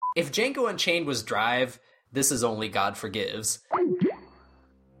If Django Unchained was Drive, this is only God Forgives.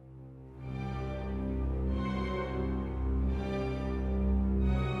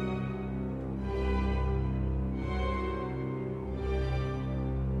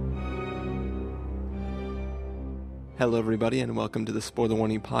 Hello, everybody, and welcome to the Spoiler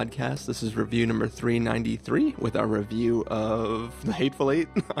Warning Podcast. This is review number 393 with our review of The Hateful Eight.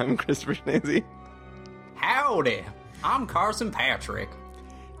 I'm Christopher Schnese. Howdy, I'm Carson Patrick.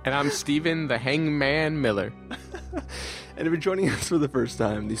 And I'm Steven the Hangman Miller. And if you're joining us for the first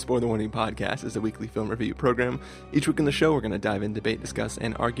time, the Spoiler Warning Podcast is a weekly film review program. Each week in the show, we're going to dive in, debate, discuss,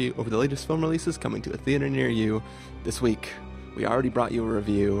 and argue over the latest film releases coming to a theater near you. This week, we already brought you a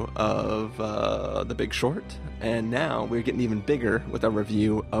review of The Big Short, and now we're getting even bigger with a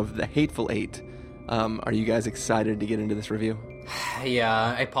review of The Hateful Eight. Are you guys excited to get into this review? Yeah,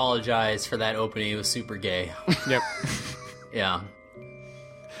 I apologize for that opening. It was super gay. Yep. Yeah.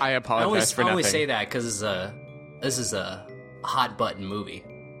 I apologize for nothing. I always say that because this is a hot button movie.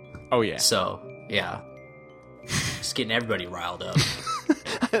 Oh, yeah. So, yeah. Just getting everybody riled up.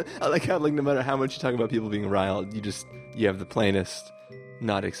 I like how, no matter how much you talk about people being riled, you have the plainest,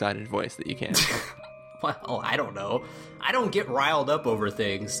 not excited voice that you can. Well, I don't know. I don't get riled up over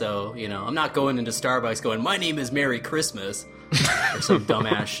things, so, I'm not going into Starbucks going, my name is Merry Christmas, or some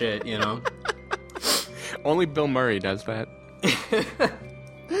dumbass shit, Only Bill Murray does that.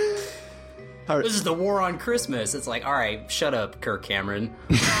 This is the war on Christmas. It's like, all right, shut up, Kirk Cameron.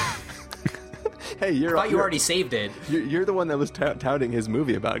 Hey, I thought you already saved it. You're the one that was touting his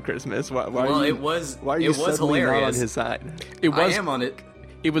movie about Christmas. Why are you suddenly hilarious. not on his side? I am on it.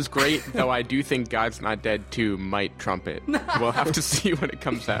 It was great, though I do think God's Not Dead 2 might trump it. We'll have to see when it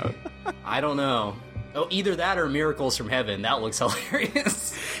comes out. I don't know. Oh, either that or Miracles from Heaven. That looks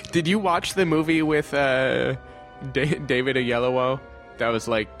hilarious. Did you watch the movie with David Oyelowo? That was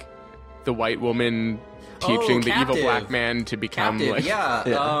like the white woman teaching the evil black man to become Captive,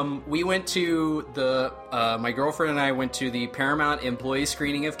 yeah. We went to my girlfriend and I went to the Paramount employee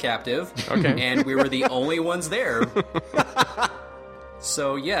screening of Captive. Okay. And we were the only ones there.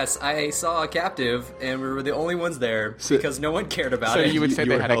 So yes, I saw a Captive and we were the only ones there because no one cared about it. So you would say You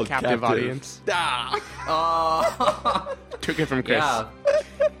they were had a held captive audience? Took it from Chris.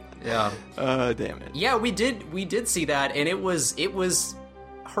 Yeah. Damn it. Yeah, we did see that, and it was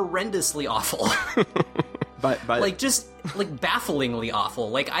horrendously awful. Just bafflingly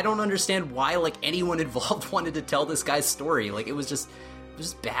awful. I don't understand why anyone involved wanted to tell this guy's story. It was just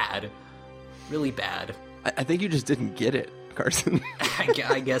bad. Really bad. I think you just didn't get it, Carson.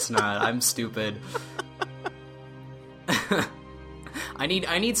 I guess not. I'm stupid. I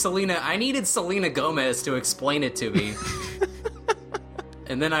needed Selena Gomez to explain it to me.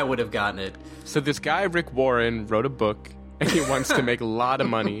 And then I would have gotten it. So this guy, Rick Warren, wrote a book, and he wants to make a lot of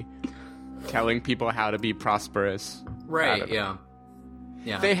money telling people how to be prosperous. Right, yeah.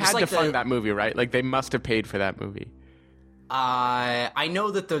 Yeah. They had to fund that movie, right? They must have paid for that movie. I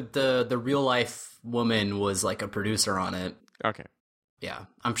know that the real life woman was a producer on it. Okay. Yeah.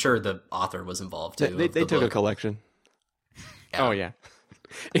 I'm sure the author was involved too. They took a collection. Yeah. Oh, yeah.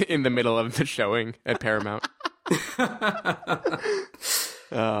 In the middle of the showing at Paramount.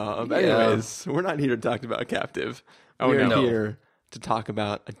 Anyways, we're not here to talk about Captive. We're here to talk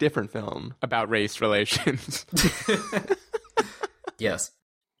about a different film. About race relations. Yes.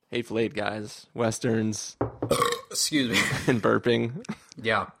 Hateful Eight, guys. Westerns. Excuse me. And burping.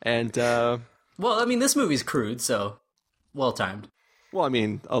 Yeah. And, this movie's crude, so well-timed. Well,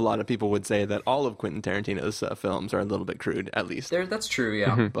 a lot of people would say that all of Quentin Tarantino's films are a little bit crude, at least. That's true,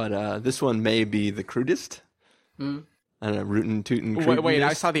 yeah. But this one may be the crudest. I don't know, rootin' tootin' crudiness. Wait,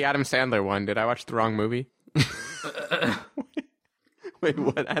 I saw the Adam Sandler one. Did I watch the wrong movie? Wait,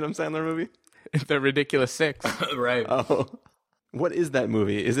 what Adam Sandler movie? The Ridiculous Six. Right. Oh. What is that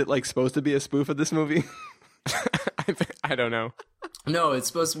movie? Is it supposed to be a spoof of this movie? I don't know. No, it's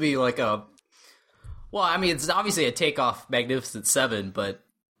supposed to be it's obviously a takeoff Magnificent Seven, but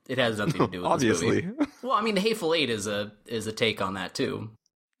it has nothing to do with obviously. This movie. Well, The Hateful Eight is a take on that too.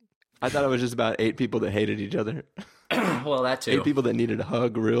 I thought it was just about 8 people that hated each other. Well, that too. 8 people that needed a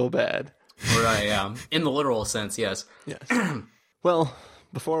hug real bad. Right, yeah. In the literal sense, yes. Yes. Well,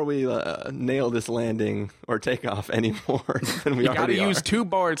 before we nail this landing or take off anymore than we already are. You gotta use 2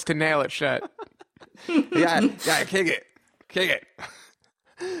 boards to nail it shut. Yeah, kick it.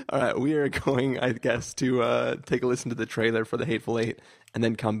 All right, we are going, I guess, to take a listen to the trailer for The Hateful Eight and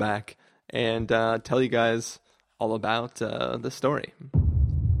then come back and tell you guys all about the story.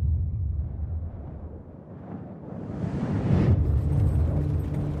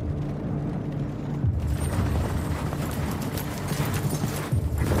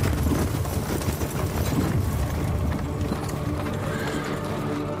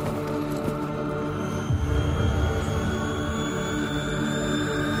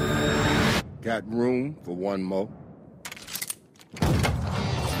 Got room for one more?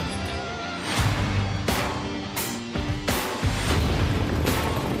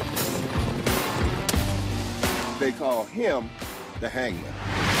 They call him the hangman.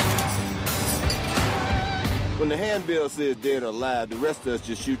 When the handbill says dead or alive, the rest of us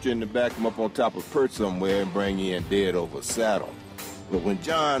just shoot you in the back, come up on top of a perch somewhere and bring you in dead over a saddle. But when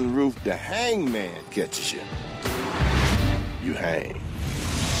John Roof, the hangman, catches you, you hang.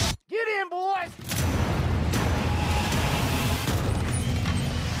 Get in, boys!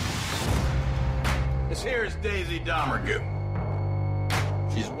 This here is Daisy Domergue.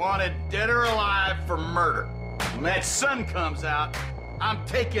 She's wanted dead or alive for murder. When that sun comes out, I'm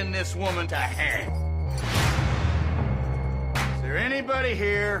taking this woman to hang. Is there anybody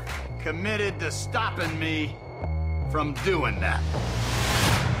here committed to stopping me from doing that?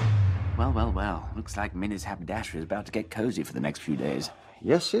 Well, well, well. Looks like Minnie's haberdashery is about to get cozy for the next few days.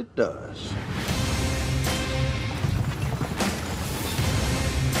 Yes, it does.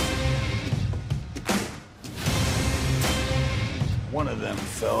 One of them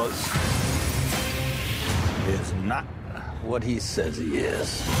fellas is not what he says he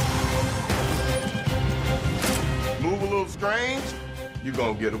is. Move a little strange, you're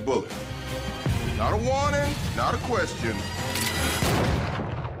gonna get a bullet. Not a warning, not a question.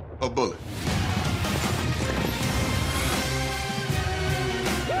 A bullet.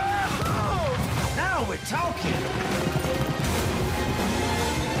 Now we're talking.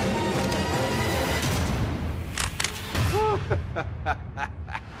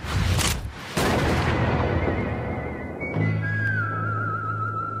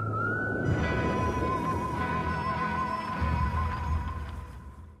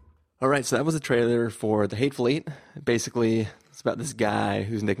 All right, so that was a trailer for The Hateful Eight. Basically, it's about this guy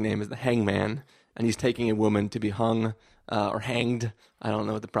whose nickname is the Hangman, and he's taking a woman to be hung or hanged. I don't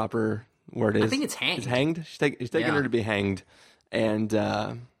know what the proper word is. I think it's hanged. It's hanged? He's taking her to be hanged, and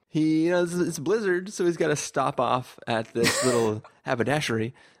it's a blizzard, so he's got to stop off at this little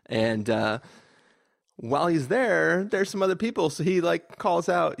haberdashery, and while he's there, there's some other people, so he calls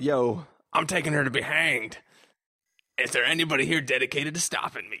out, "Yo, I'm taking her to be hanged. Is there anybody here dedicated to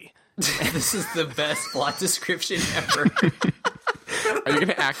stopping me?" This is the best plot description ever. Are you going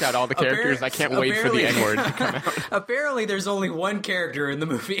to act out all the characters? I can't wait for the N-word to come out. Apparently, there's only one character in the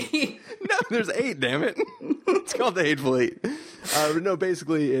movie. No, there's 8, damn it. It's called The Hateful Eight. No,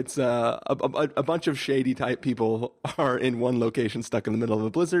 basically, it's a bunch of shady type people are in one location stuck in the middle of a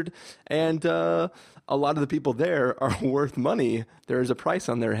blizzard, and a lot of the people there are worth money. There is a price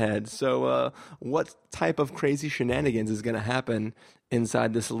on their head. So what type of crazy shenanigans is going to happen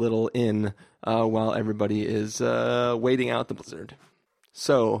inside this little inn while everybody is waiting out the blizzard?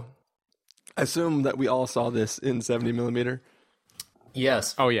 So I assume that we all saw this in 70 millimeter.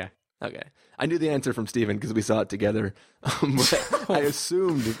 Yes. Oh, yeah. Okay. I knew the answer from Steven because we saw it together. But I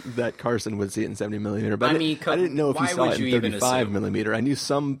assumed that Carson would see it in 70 millimeter, but I didn't know if he saw it in 35 millimeter. I knew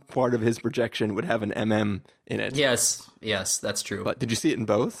some part of his projection would have an MM in it. Yes, that's true. But did you see it in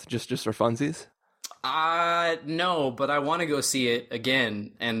both, just for funsies? No, but I want to go see it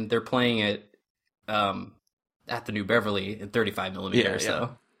again, and they're playing it at the New Beverly in 35 millimeter.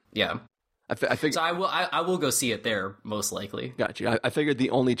 Yeah. I figured. So I will go see it there most likely. Got you. I figured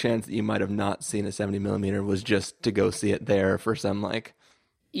the only chance that you might have not seen a 70 millimeter was just to go see it there for some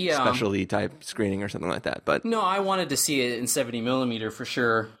specialty type screening or something like that. But no, I wanted to see it in 70 millimeter for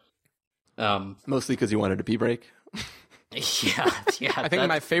sure. Mostly because you wanted a pee break. Yeah. I think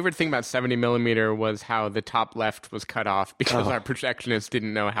my favorite thing about 70 millimeter was how the top left was cut off because our projectionist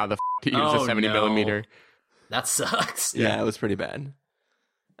didn't know how the to use a 70 millimeter. That sucks. Yeah, it was pretty bad.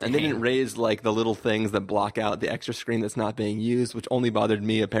 And they didn't raise the little things that block out the extra screen that's not being used, which only bothered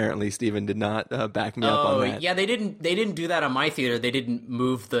me. Apparently, Steven did not back me up on that. Yeah, they didn't do that on my theater. They didn't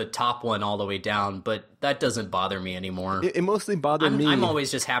move the top one all the way down, but that doesn't bother me anymore. It mostly bothered me. I'm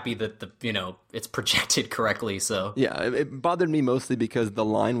always just happy that it's projected correctly. So yeah, it bothered me mostly because the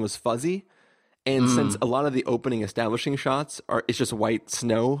line was fuzzy, and since a lot of the opening establishing shots it's just white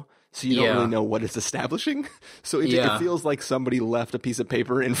snow. So you don't really know what it's establishing. So it feels like somebody left a piece of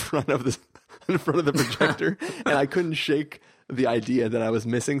paper in front of the projector, and I couldn't shake the idea that I was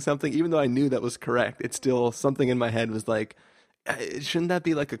missing something, even though I knew that was correct. It's still something in my head was like, shouldn't that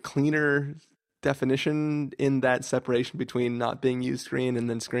be a cleaner definition in that separation between not being used screen and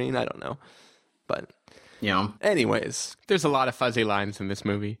then screen? I don't know, but yeah. Anyways, there's a lot of fuzzy lines in this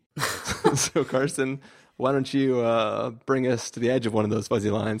movie. So Carson, why don't you bring us to the edge of one of those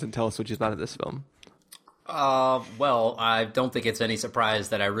fuzzy lines and tell us what you thought of this film? Well, I don't think it's any surprise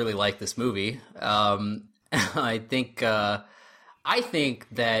that I really like this movie. I think that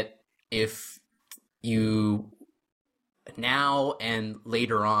if you now and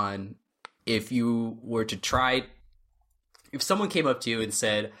later on, if you were to try, if someone came up to you and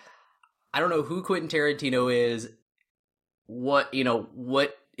said, I don't know who Quentin Tarantino is, what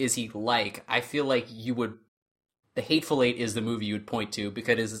is he like? I feel like you would, The Hateful Eight is the movie you would point to,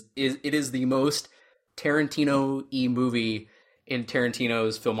 because it is the most Tarantino-y movie in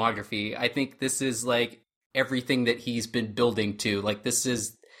Tarantino's filmography. I think this is like everything that he's been building to. Like this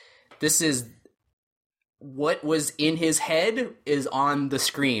is what was in his head is on the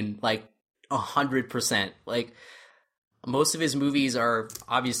screen, like 100%. Like most of his movies are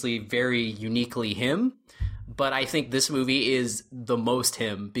obviously very uniquely him, but I think this movie is the most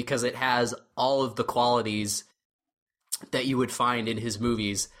him because it has all of the qualities that you would find in his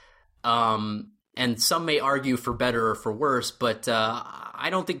movies. And some may argue for better or for worse, but I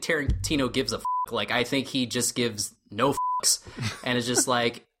don't think Tarantino gives a f***. Like, I think he just gives no f***s. And it's just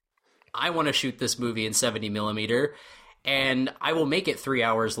like, I want to shoot this movie in 70 millimeter, and I will make it 3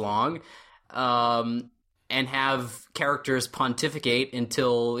 hours long, and have characters pontificate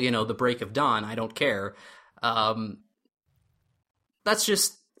until, the break of dawn. I don't care. That's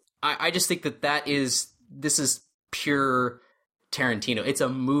just, I just think this is pure Tarantino. It's a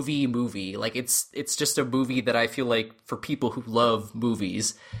movie. Like it's just a movie that I feel like for people who love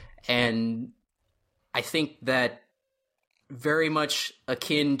movies. And I think that very much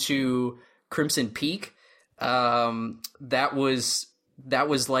akin to Crimson Peak, that was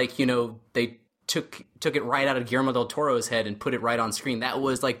like, they took it right out of Guillermo del Toro's head and put it right on screen. That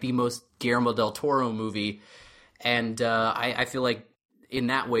was like the most Guillermo del Toro movie. And I feel like in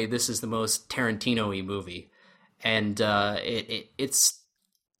that way, this is the most Tarantino-y movie. And it's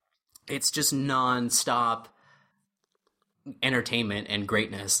just nonstop entertainment and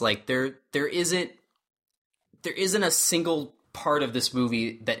greatness. Like there isn't a single part of this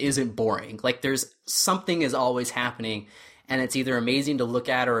movie that isn't boring. Like there's something is always happening, and it's either amazing to look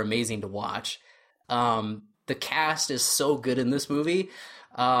at or amazing to watch. The cast is so good in this movie,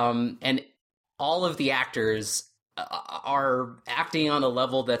 and all of the actors are acting on a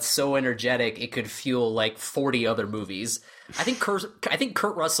level that's so energetic it could fuel like 40 other movies. I think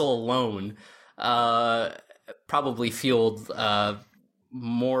Kurt Russell alone probably fueled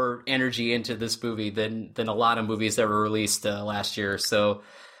more energy into this movie than a lot of movies that were released last year. So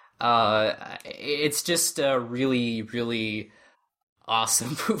it's just a really, really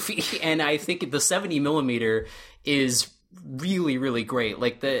awesome movie. And I think the 70 millimeter is really, really great.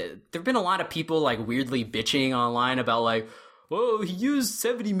 Like there've been a lot of people like weirdly bitching online about like, oh, he used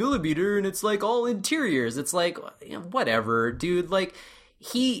 70 millimeter and it's like all interiors. It's like, whatever, dude. Like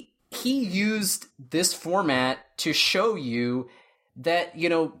he used this format to show you that,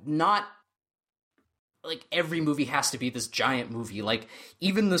 not like every movie has to be this giant movie. Like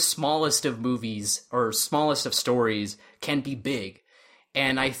even the smallest of movies or smallest of stories can be big.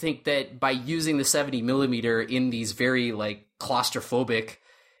 And I think that by using the 70 millimeter in these very like claustrophobic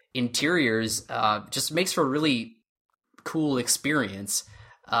interiors, just makes for a really cool experience.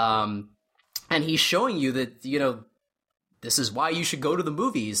 And he's showing you that, this is why you should go to the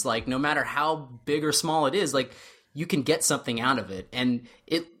movies. Like no matter how big or small it is, like you can get something out of it. And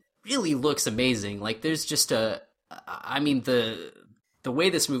it really looks amazing. Like there's just the way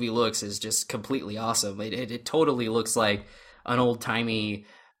this movie looks is just completely awesome. It totally looks like an old-timey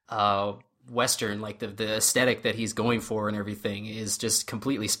Western. Like the aesthetic that he's going for and everything is just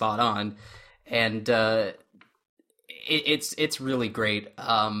completely spot on. And it's really great.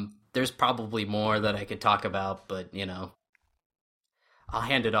 There's probably more that I could talk about, but, I'll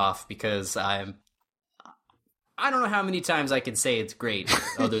hand it off because I don't know how many times I can say it's great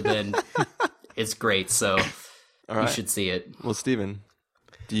other than it's great. So You should see it. Well, Steven,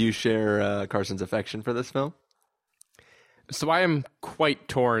 do you share Carson's affection for this film? So I am quite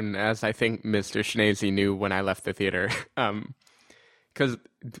torn, as I think Mr. Schnese knew when I left the theater. Because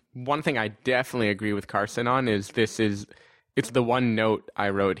one thing I definitely agree with Carson on is it's the one note I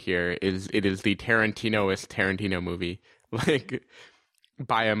wrote here, is it is the Tarantinoist Tarantino movie. Like,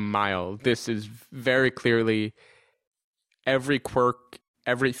 by a mile. This is very clearly every quirk,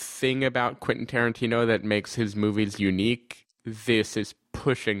 everything about Quentin Tarantino that makes his movies unique, this is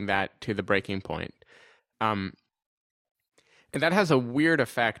pushing that to the breaking point. And that has a weird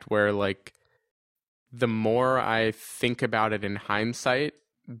effect where, like, the more I think about it in hindsight,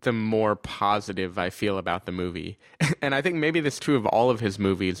 the more positive I feel about the movie. And I think maybe this is true of all of his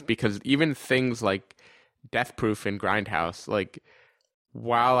movies, because even things like Death Proof and Grindhouse, like,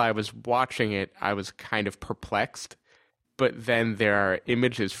 while I was watching it, I was kind of perplexed. But then there are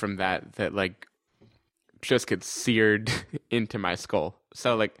images from that like, just get seared into my skull.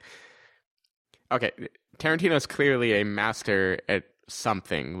 So, like, okay, Tarantino's clearly a master at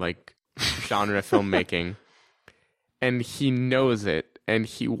something, like genre filmmaking, and he knows it, and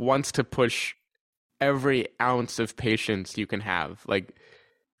he wants to push every ounce of patience you can have. Like,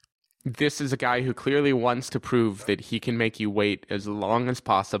 this is a guy who clearly wants to prove that he can make you wait as long as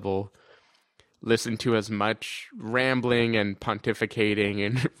possible, listen to as much rambling and pontificating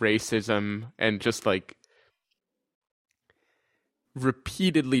and racism and just like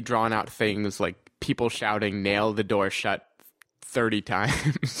repeatedly drawn out things like people shouting, nail the door shut 30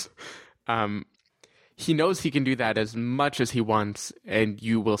 times. He knows he can do that as much as he wants, and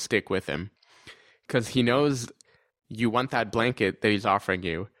you will stick with him. Because he knows you want that blanket that he's offering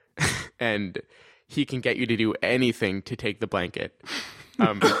you, and he can get you to do anything to take the blanket.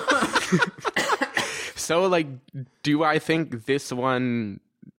 So, like, do I think this one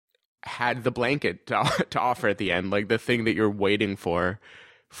had the blanket to offer at the end? Like, the thing that you're waiting for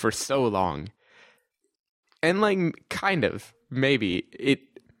so long? And, like, kind of. Maybe. It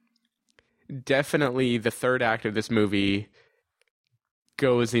definitely, the third act of this movie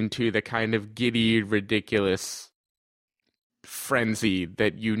goes into the kind of giddy, ridiculous frenzy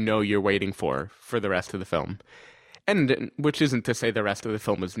that you know you're waiting for the rest of the film. And which isn't to say the rest of the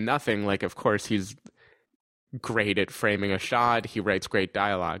film is nothing. Like, of course, he's great at framing a shot. He writes great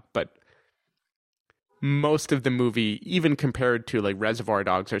dialogue. But most of the movie, even compared to, like, Reservoir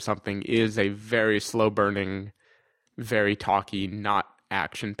Dogs or something, is a very slow-burning, very talky, not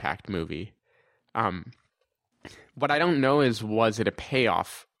action-packed movie. What I don't know is, was it a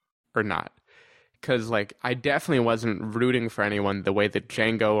payoff or not? Because, like, I definitely wasn't rooting for anyone the way that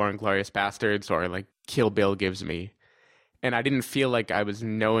Django or Inglourious Bastards or, like, Kill Bill gives me. And I didn't feel like I was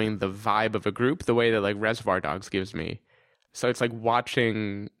knowing the vibe of a group the way that, like, Reservoir Dogs gives me. So it's like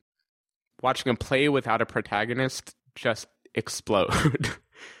watching a play without a protagonist just explode.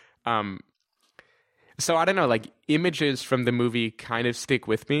 So I don't know, like, images from the movie kind of stick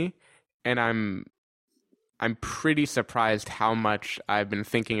with me, and I'm pretty surprised how much I've been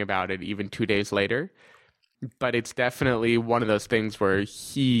thinking about it even 2 days later. But it's definitely one of those things where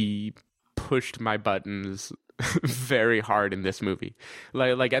he pushed my buttons very hard in this movie.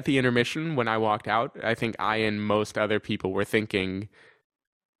 Like at the intermission when I walked out, I think I and most other people were thinking,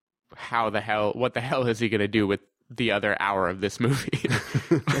 what the hell is he going to do with the other hour of this movie?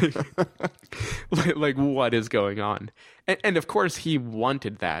 like what is going on? And of course he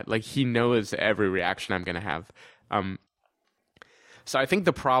wanted that. Like, he knows every reaction I'm going to have. So I think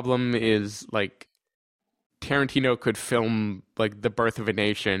the problem is, like, Tarantino could film, like, The Birth of a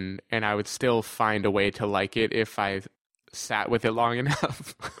Nation, and I would still find a way to like it if I sat with it long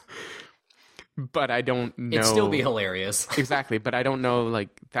enough. But I don't know. It'd still be hilarious. Exactly, but I don't know, like,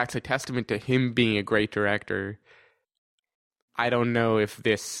 that's a testament to him being a great director. I don't know if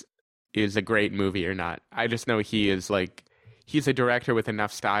this is a great movie or not. I just know he is, like, he's a director with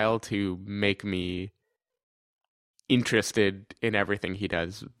enough style to make me interested in everything he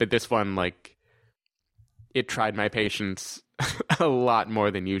does. But this one, like, it tried my patience a lot more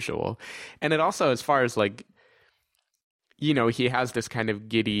than usual. And it also, as far as, like, you know, he has this kind of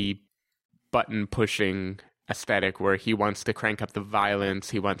giddy button-pushing aesthetic where he wants to crank up the violence,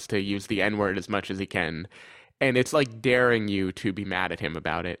 he wants to use the N-word as much as he can. And it's like daring you to be mad at him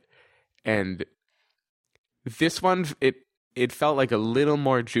about it. And this one, it felt like a little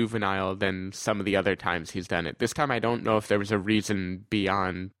more juvenile than some of the other times he's done it. This time I don't know if there was a reason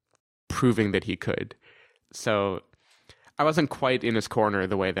beyond proving that he could. So I wasn't quite in his corner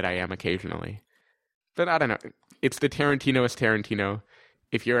the way that I am occasionally. But I don't know. It's the Tarantino's Tarantino.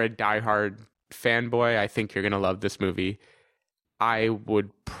 If you're a diehard fanboy, I think you're going to love this movie. I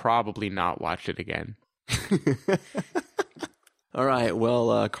would probably not watch it again. All right.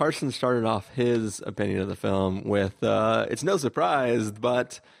 Well, Carson started off his opinion of the film with, it's no surprise,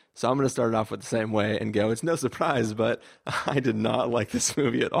 but... So I'm going to start it off with the same way and go, it's no surprise, but I did not like this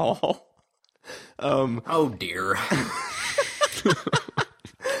movie at all. Oh dear.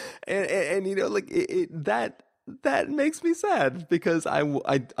 and you know, like that makes me sad because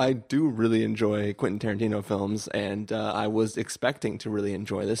I do really enjoy Quentin Tarantino films, and I was expecting to really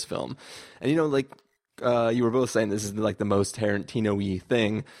enjoy this film. And you know, like, you were both saying this is like the most Tarantino-y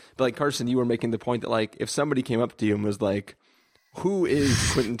thing, but like, Carson, you were making the point that, like, if somebody came up to you and was like, who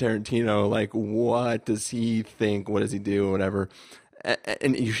is Quentin Tarantino? Like, what does he think? What does he do? Whatever.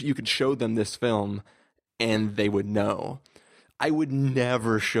 And you could show them this film and they would know. I would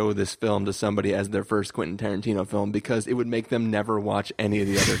never show this film to somebody as their first Quentin Tarantino film because it would make them never watch any of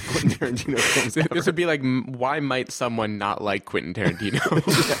the other Quentin Tarantino films ever. This would be like, why might someone not like Quentin Tarantino?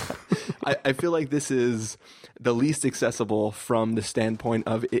 Yeah. I feel like this is the least accessible from the standpoint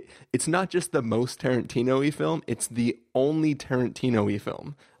of it. It's not just the most Tarantino-y film; it's the only Tarantino-y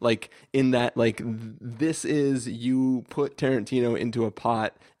film. Like in that, like this is you put Tarantino into a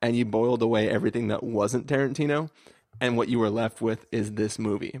pot and you boiled away everything that wasn't Tarantino, and what you were left with is this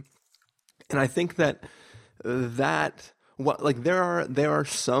movie. And I think that there are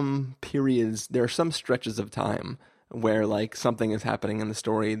some periods, there are some stretches of time where like something is happening in the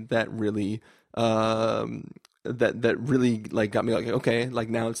story that really that really like got me like, okay, like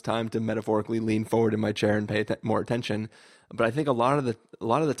now it's time to metaphorically lean forward in my chair and pay more attention. But I think a lot of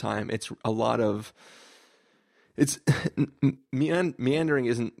the time it's meandering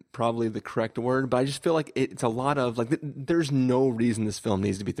isn't probably the correct word, but I just feel like it's a lot of like there's no reason this film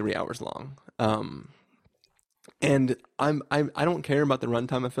needs to be 3 hours long. And I don't care about the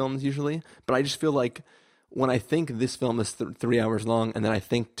runtime of films usually, but I just feel like when I think this film is 3 hours long, and then I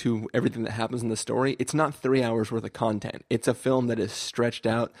think to everything that happens in the story, it's not 3 hours worth of content. It's a film that is stretched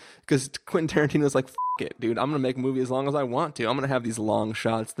out because Quentin Tarantino's like, F it, dude. I'm going to make a movie as long as I want to. I'm going to have these long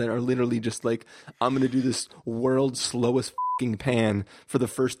shots that are literally just like, I'm going to do this world's slowest fucking pan for the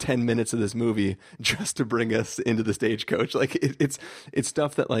first 10 minutes of this movie just to bring us into the stagecoach. Like it's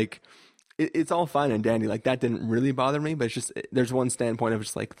stuff that like, it's all fine and dandy. Like that didn't really bother me, but it's just, there's one standpoint of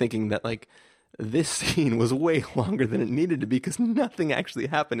just like thinking that like, this scene was way longer than it needed to be because nothing actually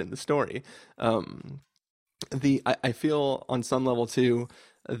happened in the story. I feel on some level too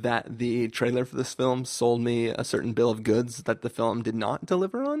that the trailer for this film sold me a certain bill of goods that the film did not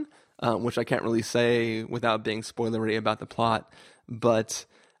deliver on, which I can't really say without being spoilery about the plot. But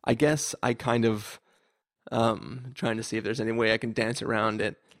I guess I kind of trying to see if there's any way I can dance around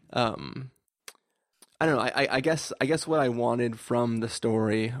it. I don't know. I guess what I wanted from the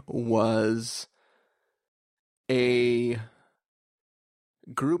story was a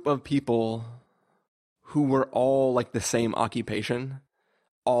group of people who were all like the same occupation,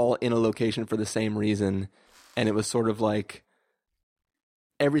 all in a location for the same reason, and it was sort of like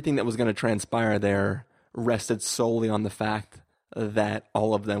everything that was going to transpire there rested solely on the fact that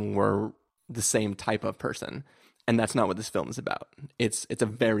all of them were the same type of person, and that's not what this film is about. It's a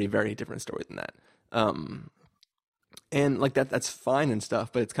very, very different story than that. And like that's fine and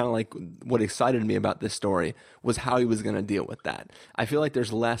stuff, but it's kind of like what excited me about this story was how he was going to deal with that. I feel like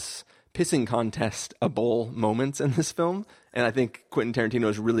there's less pissing contest-able moments in this film, and I think Quentin Tarantino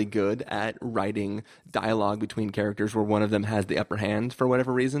is really good at writing dialogue between characters where one of them has the upper hand for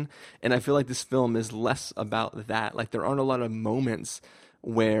whatever reason, and I feel like this film is less about that. Like there aren't a lot of moments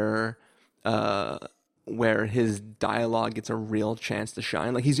where his dialogue gets a real chance to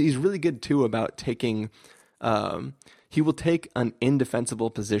shine. Like he's really good too about taking he will take an indefensible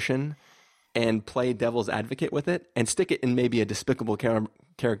position and play devil's advocate with it and stick it in maybe a despicable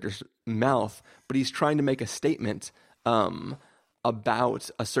character's mouth, but he's trying to make a statement about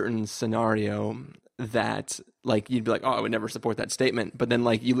a certain scenario that like you'd be like, oh, I would never support that statement, but then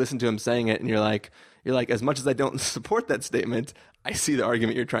like you listen to him saying it and you're like as much as I don't support that statement, I see the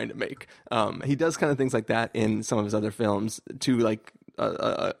argument you're trying to make. He does kind of things like that in some of his other films to like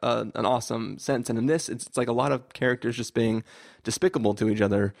an awesome sense, and in this it's like a lot of characters just being despicable to each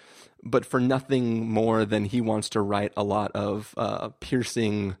other, but for nothing more than he wants to write a lot of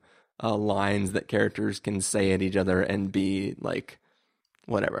piercing lines that characters can say at each other and be like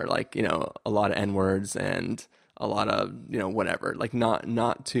whatever, like, you know, a lot of N-words and a lot of, you know, whatever, like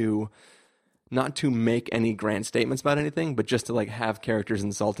not to make any grand statements about anything, but just to like have characters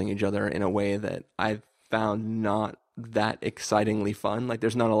insulting each other in a way that I've found not that excitingly fun. Like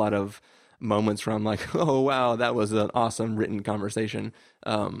there's not a lot of moments where I'm like, oh wow, that was an awesome written conversation.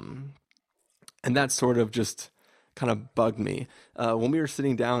 And that sort of just kind of bugged me. When we were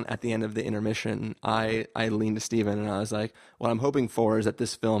sitting down at the end of the intermission, I leaned to Steven and I was like, what I'm hoping for is that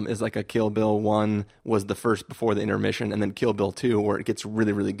this film is like a Kill Bill 1 was the first before the intermission, and then Kill Bill 2 where it gets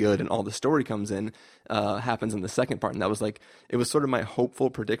really, really good and all the story comes in, happens in the second part. And that was like, it was sort of my hopeful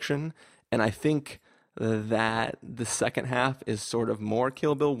prediction. And I think that the second half is sort of more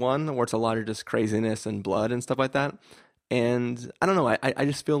Kill Bill 1, where it's a lot of just craziness and blood and stuff like that. And I don't know, I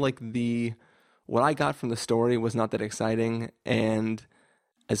just feel like what I got from the story was not that exciting, and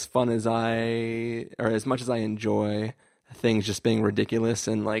as much as I enjoy things just being ridiculous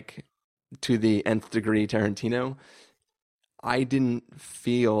and like to the nth degree Tarantino, I didn't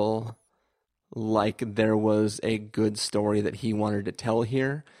feel like there was a good story that he wanted to tell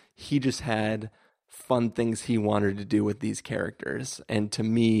here. He just had fun things he wanted to do with these characters, and to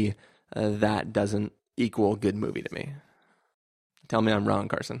me, that doesn't equal a good movie to me. Tell me I'm wrong,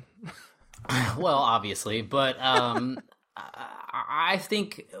 Carson. Well, obviously, but I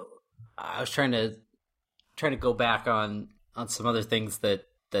think I was trying to go back on some other things that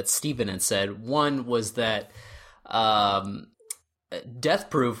Steven had said. One was that Death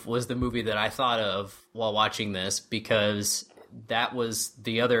Proof was the movie that I thought of while watching this, because that was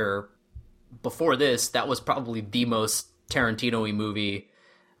the other, before this, that was probably the most Tarantino-y movie,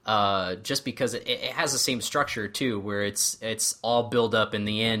 just because it has the same structure too, where it's all build up in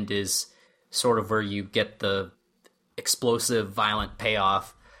the end is sort of where you get the explosive, violent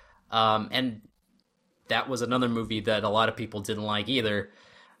payoff. And that was another movie that a lot of people didn't like either.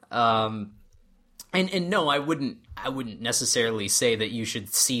 And no, I wouldn't necessarily say that you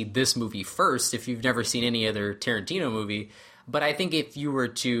should see this movie first if you've never seen any other Tarantino movie. But I think if you were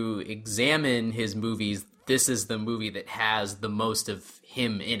to examine his movies, this is the movie that has the most of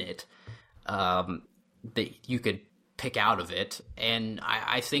him in it, that you could pick out of it. And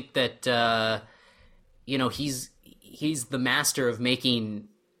I think that, he's the master of making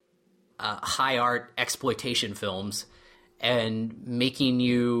high art exploitation films and making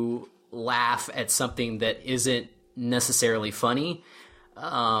you laugh at something that isn't necessarily funny.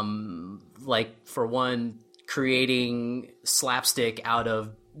 Like, for one, creating slapstick out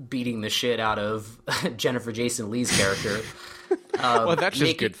of beating the shit out of Jennifer Jason Leigh's character. Well, that's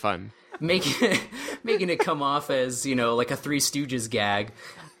just good fun. Making it come off as, like a Three Stooges gag.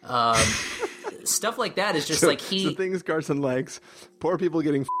 Stuff like that is just like the things Carson likes: poor people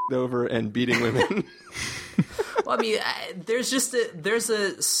getting f***ed over and beating women. Well, I mean, there's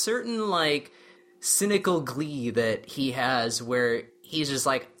a certain like cynical glee that he has where he's just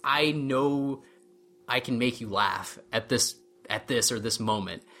like, I know I can make you laugh at this or this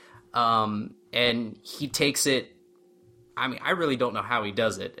moment, and he takes it. I mean, I really don't know how he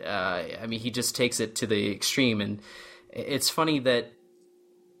does it. I mean, he just takes it to the extreme, and it's funny. There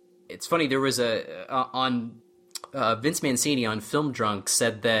was Vince Mancini on Film Drunk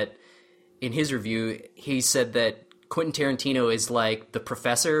said that in his review, he said that Quentin Tarantino is like the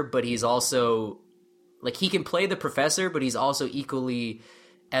professor, but he's also like, he can play the professor, but he's also equally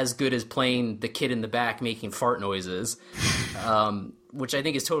as good as playing the kid in the back making fart noises, which I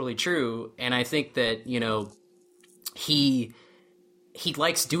think is totally true. And I think that, he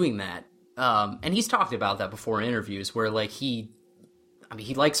likes doing that. And he's talked about that before in interviews where like he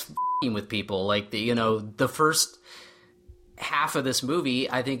likes f***ing with people. Like the first half of this movie,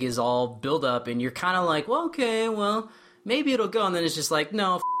 I think, is all build up, and you're kind of like, well, okay, well, maybe it'll go, and then it's just like,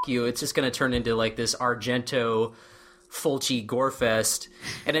 no, f*** you. It's just going to turn into like this Argento, Fulci gore fest,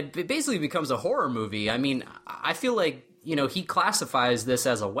 and it basically becomes a horror movie. I mean, I feel like he classifies this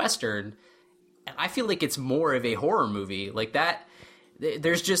as a Western, and I feel like it's more of a horror movie. Like that,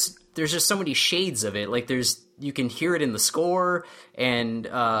 there's just so many shades of it. Like you can hear it in the score, and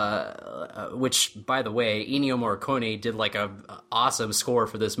which, by the way, Ennio Morricone did like a awesome score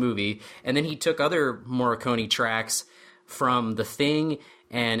for this movie, and then he took other Morricone tracks from The Thing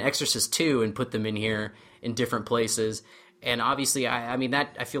and Exorcist 2 and put them in here in different places. And obviously, I mean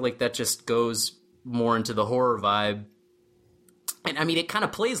that I feel like that just goes more into the horror vibe. And I mean, it kind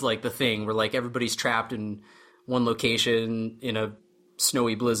of plays like The Thing, where like everybody's trapped in one location in a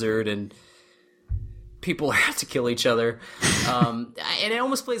snowy blizzard and people have to kill each other. And it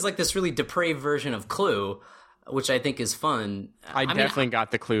almost plays like this really depraved version of Clue, which I think is fun. I definitely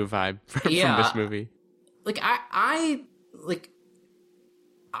got the Clue vibe from this movie. Like I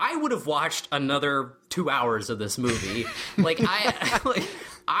would have watched another 2 hours of this movie.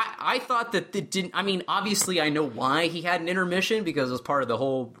 I thought that it didn't. I mean, obviously, I know why he had an intermission, because it was part of the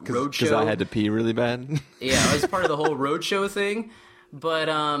whole roadshow. Because I had to pee really bad. Yeah, it was part of the whole roadshow thing. But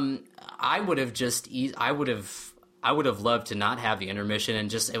I would have loved to not have the intermission and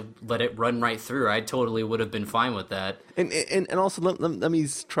just let it run right through. I totally would have been fine with that. And also let me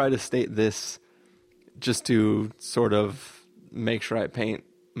try to state this, just to sort of make sure I paint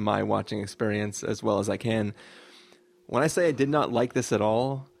my watching experience as well as I can. When I say I did not like this at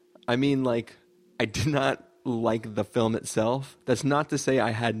all, I mean, like, I did not like the film itself. That's not to say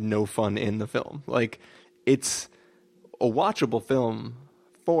I had no fun in the film. Like, it's a watchable film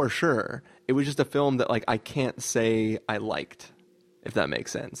for sure. It was just a film that, like, I can't say I liked, if that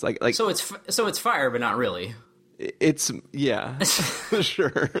makes sense. Like so it's fire, but not really. It's yeah,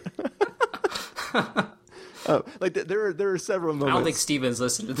 sure. Like there are several moments. I don't think Steven's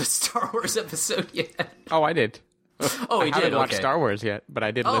listened to the Star Wars episode yet. Oh, I did. Oh, he did. I haven't watched Okay. Star Wars yet, but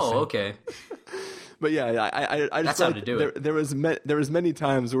I did listen. Oh, okay. But yeah, I just That's how to do it. There was many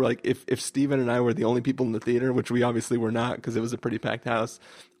times where, like, if Steven and I were the only people in the theater, which we obviously were not because it was a pretty packed house,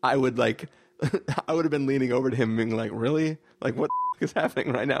 I would have been leaning over to him and being like, really? Like, what the is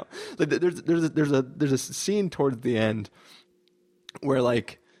happening right now? Like, there's a scene towards the end where,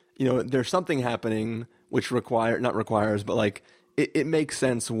 like, there's something happening which not requires, but like it makes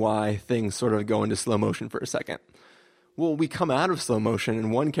sense why things sort of go into slow motion for a second. Well, we come out of slow motion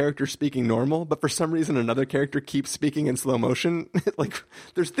and one character's speaking normal, but for some reason another character keeps speaking in slow motion. Like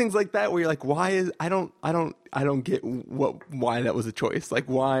there's things like that where you're like, I don't get why that was a choice. Like,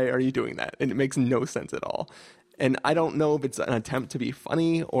 why are you doing that? And it makes no sense at all. And I don't know if it's an attempt to be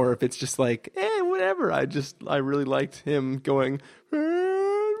funny or if it's just like, whatever. I really liked him going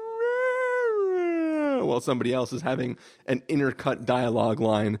while somebody else is having an intercut dialogue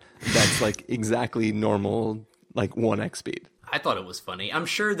line that's like exactly normal, like 1x speed. I thought it was funny. I'm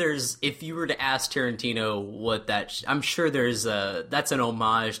sure if you were to ask Tarantino what I'm sure that's an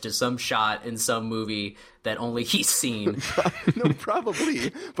homage to some shot in some movie that only he's seen. No,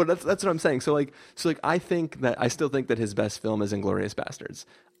 probably. But that's what I'm saying. So I still think that his best film is Inglourious Basterds.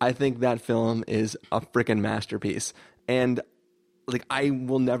 I think that film is a freaking masterpiece. And like, I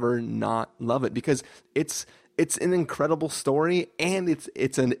will never not love it because it's an incredible story, and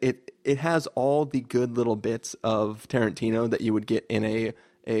it has all the good little bits of Tarantino that you would get in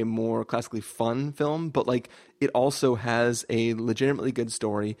a more classically fun film, but like it also has a legitimately good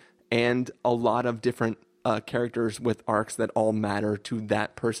story and a lot of different characters with arcs that all matter to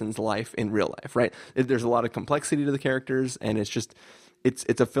that person's life in real life, right? There's a lot of complexity to the characters, and it's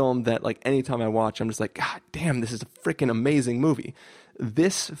a film that like anytime I watch, I'm just like, God damn, this is a freaking amazing movie.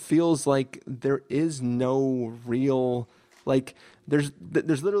 This feels like there is no real, like there's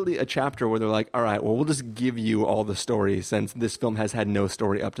literally a chapter where they're like, all right, well, we'll just give you all the story since this film has had no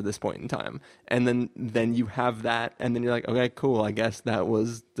story up to this point in time. And then you have that, and then you're like, okay, cool, I guess that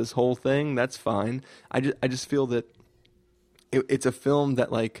was this whole thing. That's fine. I just feel that it's a film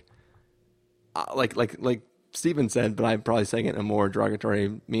that like Steven said, but I'm probably saying it in a more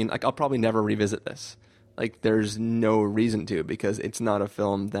derogatory mean. Like, I'll probably never revisit this. Like, there's no reason to, because it's not a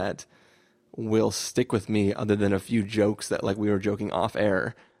film that will stick with me other than a few jokes that, like, we were joking off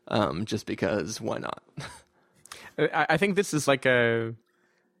air, just because why not? I think this is like a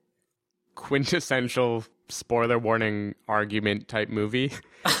quintessential spoiler warning argument type movie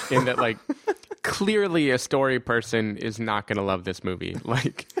in that, like, clearly a story person is not going to love this movie.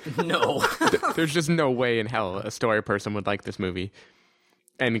 Like, no. There's just no way in hell a story person would like this movie.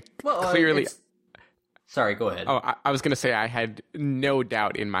 And clearly... Sorry, go ahead. Oh, I was going to say I had no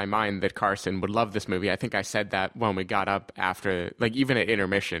doubt in my mind that Carson would love this movie. I think I said that when we got up after, like, even at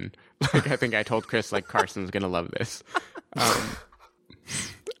intermission. Like, I think I told Chris, like, Carson's going to love this.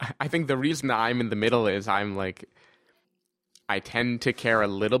 I think the reason that I'm in the middle is I'm, like, I tend to care a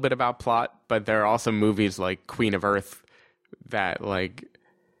little bit about plot, but there are also movies like Queen of Earth that, like,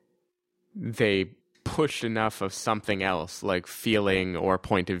 they push enough of something else, like feeling or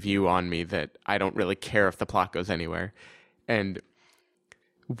point of view on me, that I don't really care if the plot goes anywhere. And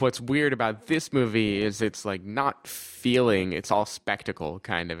what's weird about this movie is it's like not feeling, it's all spectacle,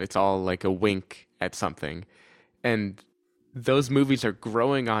 kind of. It's all like a wink at something. And those movies are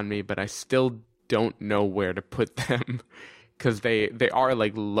growing on me, but I still don't know where to put them because they are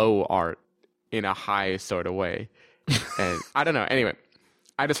like low art in a high sort of way. And I don't know. Anyway,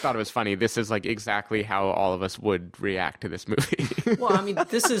 I just thought it was funny. This is like exactly how all of us would react to this movie. Well, I mean,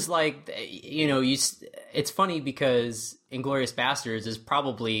 this is like, you know, it's funny because Inglourious Basterds is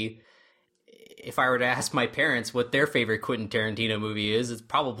probably, if I were to ask my parents what their favorite Quentin Tarantino movie is, it's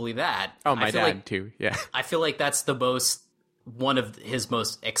probably that. Oh, my dad too, yeah. I feel like that's one of his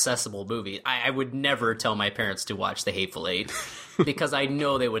most accessible movies. I would never tell my parents to watch The Hateful Eight because I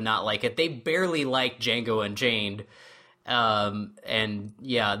know they would not like it. They barely like Django Unchained. And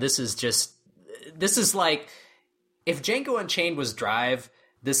yeah, this is like, if Django Unchained was Drive,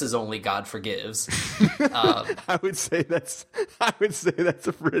 this is only God Forgives. I would say that's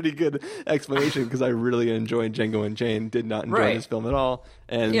a pretty good explanation because I really enjoyed Django Unchained, did not enjoy this film at all,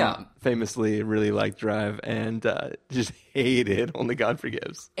 and famously really liked Drive, and just hated Only God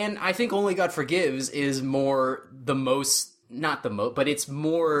Forgives. And I think Only God Forgives is more but it's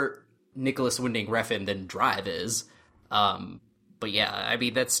more Nicholas Winding Refn than Drive is. But yeah, I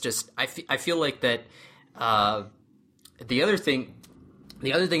mean, that's just, I feel like that, the other thing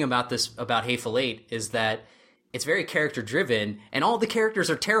about Hateful Eight is that it's very character driven and all the characters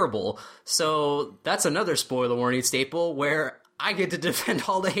are terrible. So that's another spoiler warning staple where I get to defend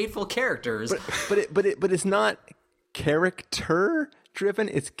all the hateful characters. But it's not character driven.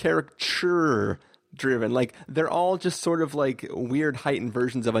 It's caricature driven. Like, they're all just sort of like weird heightened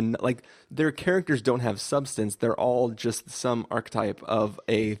versions of like, their characters don't have substance. They're all just some archetype of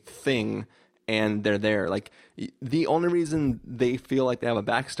a thing. and they're there. Like, the only reason they feel like they have a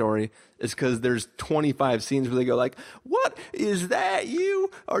backstory is because there's 25 scenes where they go like, "What is that? You?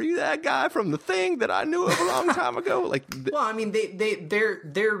 Are you that guy from The Thing that I knew of a long time ago?" Like, well, I mean,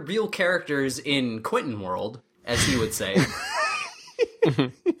 they're real characters in Quentin world, as he would say.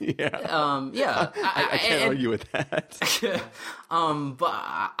 Yeah. Yeah. I can't argue with that.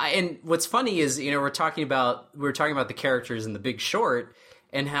 And what's funny is, we're talking about the characters in The Big Short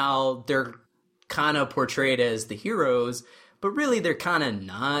and how they're kind of portrayed as the heroes, but really they're kind of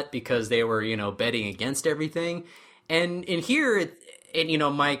not, because they were, betting against everything. And in here,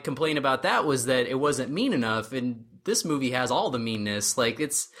 my complaint about that was that it wasn't mean enough. And this movie has all the meanness. Like,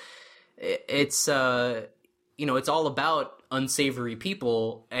 it's all about unsavory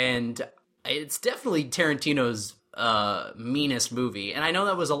people, and it's definitely Tarantino's meanest movie. And I know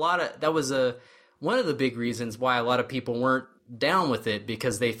that was one of the big reasons why a lot of people weren't down with it,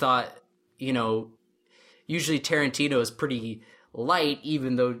 because they thought, usually Tarantino is pretty light,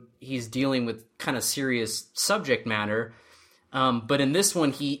 even though he's dealing with kind of serious subject matter. But in this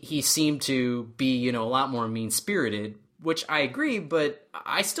one, he seemed to be, a lot more mean-spirited, which I agree, but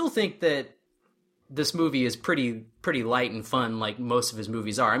I still think that this movie is pretty light and fun, like most of his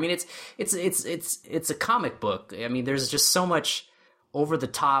movies are. I mean, it's a comic book. I mean, there's just so much over the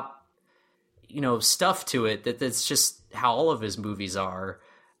top, stuff to it that's just how all of his movies are.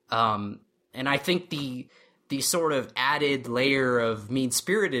 And I think the sort of added layer of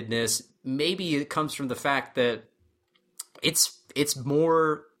mean-spiritedness, maybe it comes from the fact that it's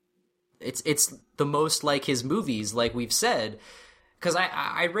the most like his movies, like we've said. Because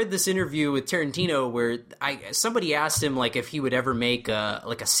I read this interview with Tarantino where somebody asked him, like, if he would ever make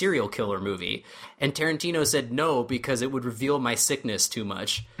a serial killer movie, and Tarantino said no, because it would reveal my sickness too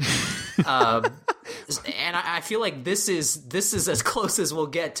much. And I feel like this is as close as we'll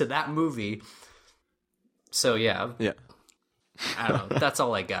get to that movie. So yeah. I don't know. That's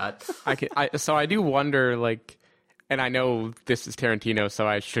all I got. So I do wonder, like, and I know this is Tarantino, so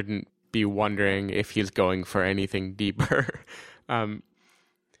I shouldn't be wondering if he's going for anything deeper.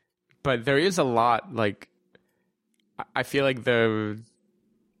 But there is a lot, like, I feel like the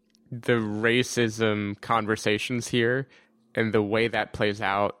racism conversations here and the way that plays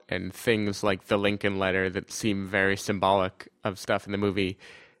out, and things like the Lincoln letter that seem very symbolic of stuff in the movie,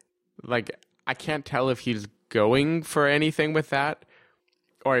 like, I can't tell if he's going for anything with that,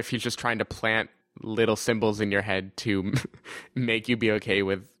 or if he's just trying to plant little symbols in your head to make you be okay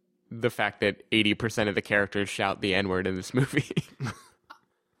with the fact that 80% of the characters shout the N-word in this movie.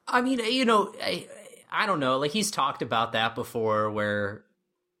 I mean, I don't know. Like, he's talked about that before where,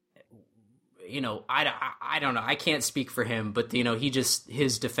 I don't know. I can't speak for him, but,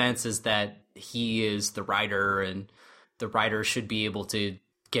 his defense is that he is the writer, and the writer should be able to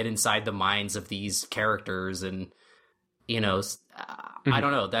get inside the minds of these characters. And, I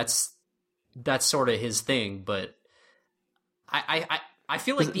don't know. That's sort of his thing, but I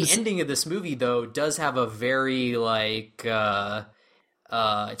feel like the ending of this movie, though, does have a very, like,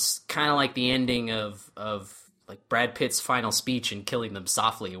 it's kind of like the ending of like Brad Pitt's final speech in Killing Them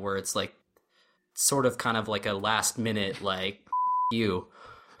Softly, where it's like sort of kind of like a last minute, like, you.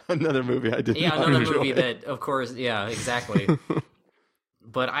 Another movie I did. Yeah, another movie that, of course, yeah, exactly.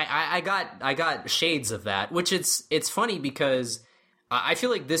 But I got shades of that, which it's funny because I feel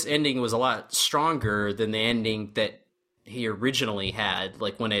like this ending was a lot stronger than the ending that he originally had,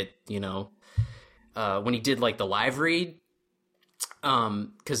 like when it, when he did like the live read,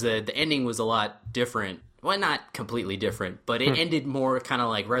 because the ending was a lot different. Well, not completely different, but it ended more kind of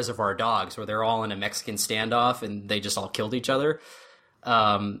like Reservoir Dogs, where they're all in a Mexican standoff and they just all killed each other.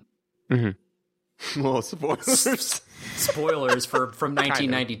 Well, spoilers. Spoilers from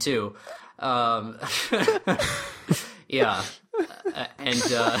 1992. Yeah, and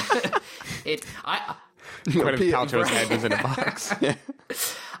Gwyneth Paltrow's head was in a box.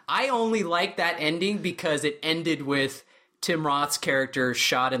 I only like that ending because it ended with Tim Roth's character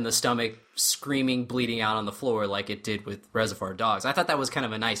shot in the stomach, screaming, bleeding out on the floor like it did with Reservoir Dogs. I thought that was kind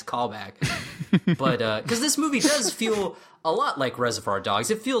of a nice callback. But because this movie does feel a lot like Reservoir Dogs.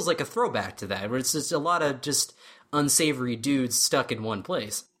 It feels like a throwback to that, where it's just a lot of just unsavory dudes stuck in one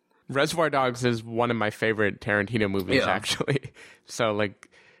place. Reservoir Dogs is one of my favorite Tarantino movies, actually. So, like,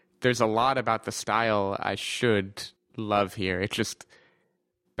 there's a lot about the style I should love here. It's just,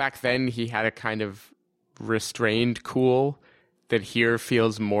 back then he had a kind of restrained cool that here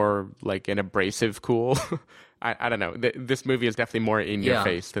feels more like an abrasive cool. I don't know. This movie is definitely more in your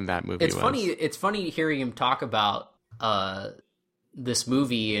face than that movie was. It's funny hearing him talk about this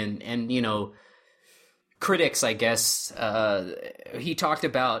movie and critics, I guess, he talked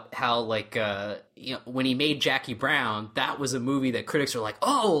about how, like, when he made Jackie Brown, that was a movie that critics were like,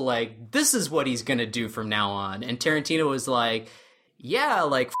 oh, like, this is what he's gonna do from now on. And Tarantino was like, yeah,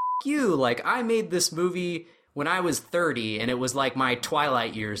 like, f*** you, like, I made this movie when I was 30, and it was like my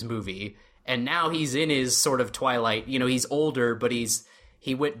Twilight years movie. And now he's in his sort of Twilight, he's older, but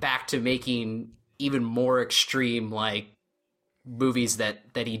he went back to making even more extreme, like, movies that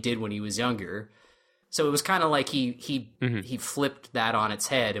he did when he was younger. So it was kind of like he flipped that on its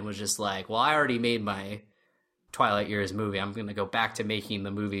head and was just like, well, I already made my Twilight years movie. I'm going to go back to making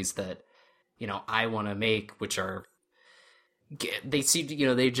the movies that, I want to make, which are, they seem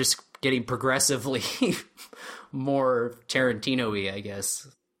to, they're just getting progressively more Tarantino-y, I guess.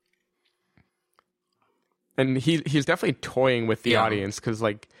 And he's definitely toying with the audience, because,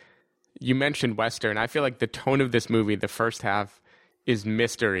 like, you mentioned Western. I feel like the tone of this movie, the first half, is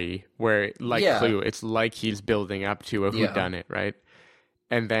mystery, where, like Clue, it's like he's building up to a whodunit, right?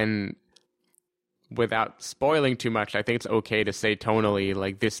 And then, without spoiling too much, I think it's okay to say tonally,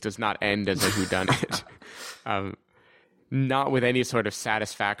 like, this does not end as a whodunit. Not with any sort of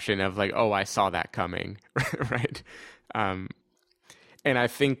satisfaction of, like, oh, I saw that coming, right? And I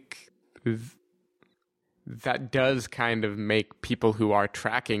think that does kind of make people who are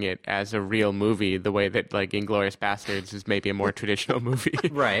tracking it as a real movie, the way that, like, Inglourious Basterds is maybe a more traditional movie.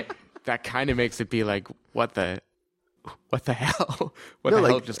 Right. That kind of makes it be like, what the hell? What the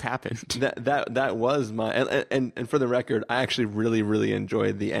hell just happened? That was my and for the record, I actually really, really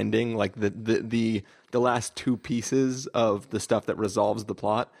enjoyed the ending. Like the last two pieces of the stuff that resolves the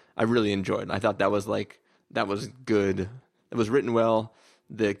plot, I really enjoyed. I thought that was good. It was written well.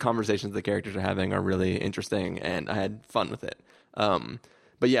 The conversations the characters are having are really interesting, and I had fun with it.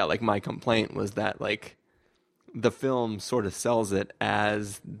 But yeah, like, my complaint was that, like, the film sort of sells it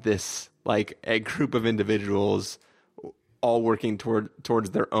as this, like, a group of individuals all working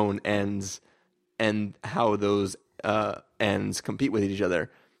towards their own ends, and how those ends compete with each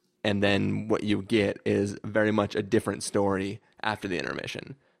other. And then what you get is very much a different story after the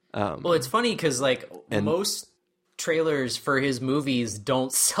intermission. Well, it's funny because, like, most trailers for his movies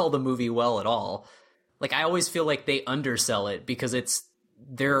don't sell the movie well at all. Like, I always feel like they undersell it because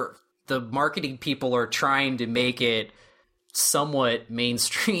the marketing people are trying to make it somewhat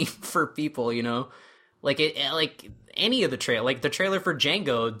mainstream for people, like any of the trailer, like the trailer for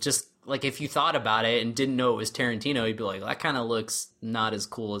Django, just like, if you thought about it and didn't know it was Tarantino, you'd be like, that kind of looks not as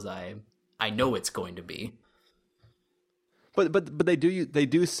cool as I know it's going to be. But they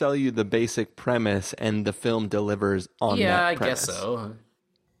do sell you the basic premise, and the film delivers on that premise. Yeah, I guess so.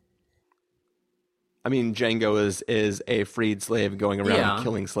 I mean, Django is a freed slave going around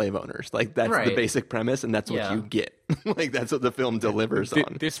killing slave owners. Like, that's the basic premise, and that's what you get. Like, that's what the film delivers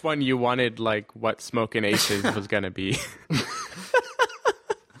on. This one, you wanted, like, what Smokin' Aces was going to be.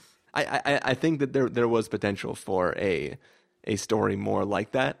 I think that there was potential for a story more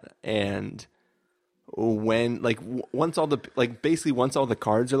like that, and when, like, once all the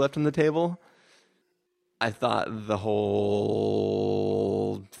cards are left on the table, I thought the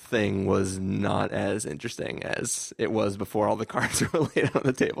whole thing was not as interesting as it was before all the cards were laid out on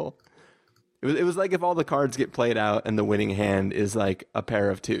the table. It was like if all the cards get played out and the winning hand is like a pair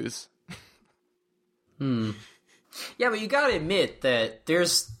of twos. Yeah, but you gotta admit that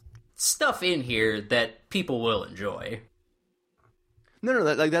there's stuff in here that people will enjoy. No,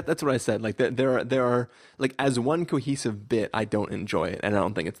 that's what I said. Like, there are like, as one cohesive bit, I don't enjoy it, and I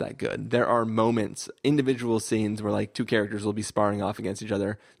don't think it's that good. There are moments, individual scenes where, like, two characters will be sparring off against each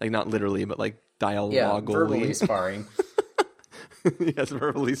other, like, not literally, but, like, dialogically. Yeah, verbally sparring. Yes,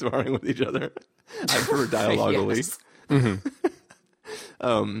 verbally sparring with each other. I prefer dialogically. Yes.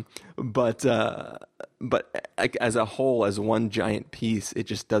 Mm-hmm. But as a whole, as one giant piece, it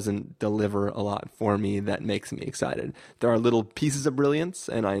just doesn't deliver a lot for me that makes me excited. There are little pieces of brilliance,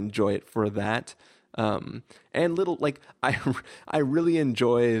 and I enjoy it for that. And little, like, I really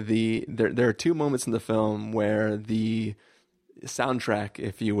enjoy there are two moments in the film where the soundtrack,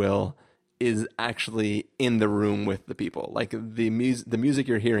 if you will, is actually in the room with the people. Like, the music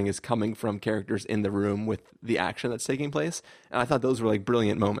you're hearing is coming from characters in the room with the action that's taking place. And I thought those were, like,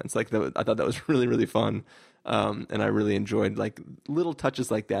 brilliant moments. Like, I thought that was really, really fun. And I really enjoyed, like, little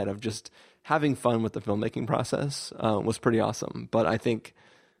touches like that of just having fun with the filmmaking process. Was pretty awesome. But I think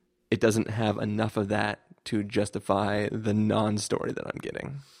it doesn't have enough of that to justify the non-story that I'm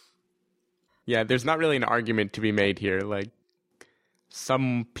getting. Yeah, there's not really an argument to be made here. Like,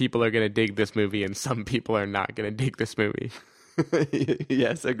 some people are going to dig this movie and some people are not going to dig this movie.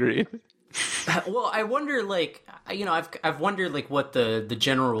 Yes, agreed. Well, I wonder, like, I've wondered, like, what the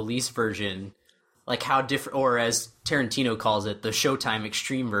general release version, like how different, or as Tarantino calls it, the Showtime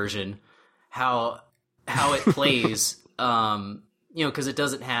Extreme version, how it plays, because it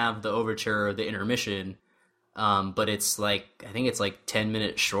doesn't have the overture or the intermission, but it's like, I think it's like 10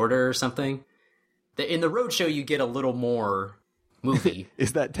 minutes shorter or something. In the Roadshow, you get a little more movie.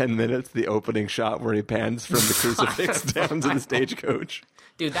 Is that 10 minutes the opening shot where he pans from the crucifix down to the stagecoach?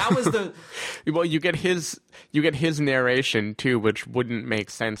 Dude, that was the... Well, you get his narration, too, which wouldn't make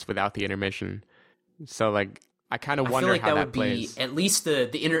sense without the intermission. So, like, I kind of wonder how that plays. At least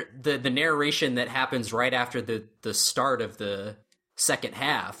the narration that happens right after the start of the second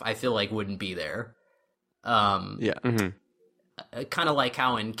half, I feel like wouldn't be there. Yeah. Mm-hmm. Kind of like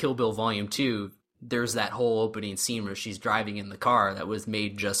how in Kill Bill Volume 2, there's that whole opening scene where she's driving in the car that was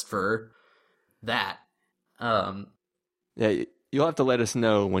made just for that. Yeah, you'll have to let us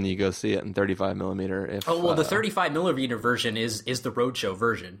know when you go see it in 35 millimeter. If the 35 millimeter version is the Roadshow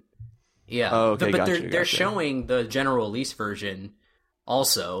version. Yeah. Oh, okay, but gotcha. they're showing the general release version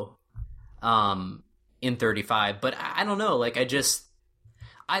also in 35. But I don't know. Like, I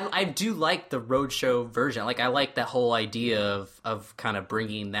do like the Roadshow version. Like, I like that whole idea of kind of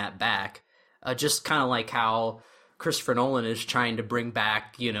bringing that back. Just kind of like how Christopher Nolan is trying to bring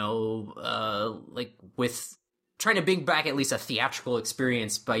back, trying to bring back at least a theatrical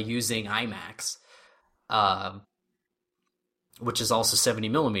experience by using IMAX, which is also 70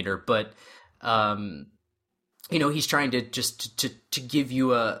 millimeter. But, he's trying to just to give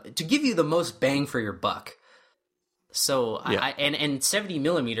you the most bang for your buck. So yeah. And 70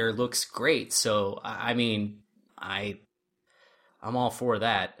 millimeter looks great. So I'm all for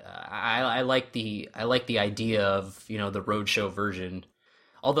that. I like the idea of, the Roadshow version.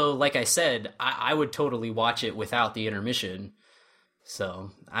 Although, like I said, I would totally watch it without the intermission.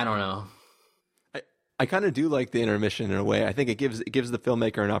 So I don't know. I kind of do like the intermission in a way. I think it gives the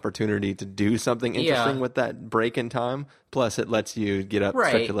filmmaker an opportunity to do something interesting with that break in time. Plus, it lets you get up,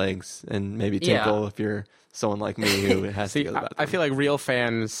 stretch your legs, and maybe tinkle if you're someone like me who has to go to the bathroom. I feel like real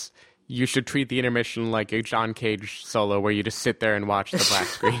fans, you should treat the intermission like a John Cage solo where you just sit there and watch the black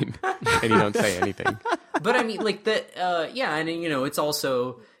screen and you don't say anything. But I mean, like and it's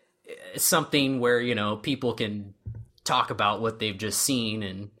also something where, people can talk about what they've just seen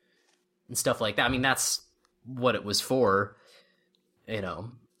and stuff like that. I mean, that's what it was for, I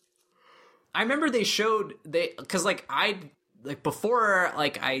remember because I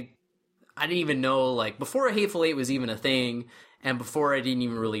didn't even know, before Hateful Eight was even a thing, and before I didn't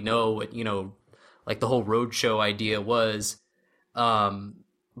even really know what, the whole Roadshow idea was,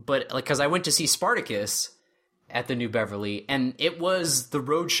 but because I went to see Spartacus at the New Beverly, and it was the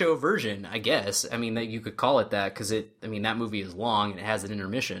Roadshow version, I guess. I mean, that you could call it that, because that movie is long and it has an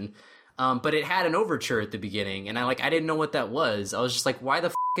intermission. But it had an overture at the beginning, and I didn't know what that was. I was just like, why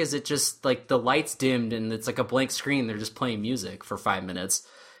the is it just the lights dimmed and it's like a blank screen? They're just playing music for 5 minutes.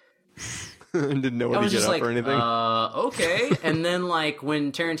 Didn't know when to get up or anything. Okay. And then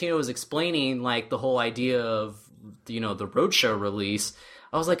when Tarantino was explaining the whole idea of the Roadshow release,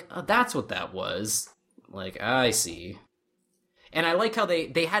 I was like, oh, that's what that was. I see. And I like how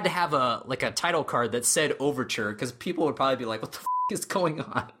they had to have a title card that said overture, because people would probably be like, what the is going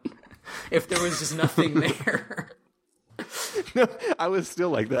on? If there was just nothing there. No, I was still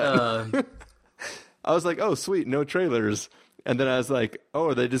like that. I was like, oh, sweet, no trailers. And then I was like, oh,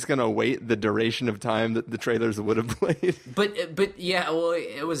 are they just going to wait the duration of time that the trailers would have played? But yeah, well,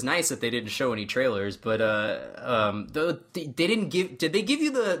 it was nice that they didn't show any trailers, but they didn't give... Did they give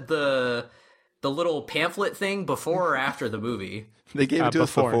you the little pamphlet thing before or after the movie? They gave it to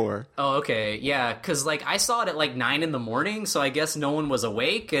us before. Oh, okay. Yeah, because I saw it at 9 in the morning, so I guess no one was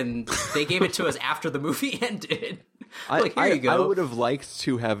awake, and they gave it to us after the movie ended. Here you go. I would have liked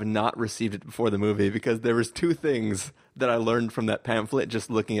to have not received it before the movie, because there was 2 things that I learned from that pamphlet just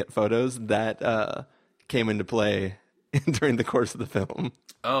looking at photos that came into play during the course of the film.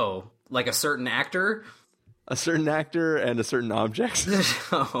 Oh, like a certain actor? A certain actor and a certain object.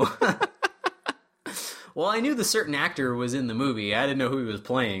 Oh. Well, I knew the certain actor was in the movie. I didn't know who he was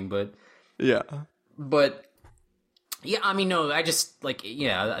playing, but... Yeah. But, yeah, I mean, no, I just,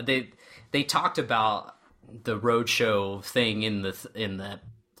 they talked about the Roadshow thing in that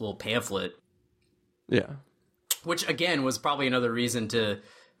little pamphlet. Yeah. Which, again, was probably another reason to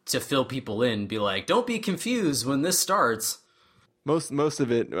fill people in, be like, don't be confused when this starts. Most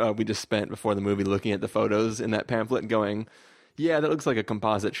of it we just spent before the movie looking at the photos in that pamphlet and going... Yeah, that looks like a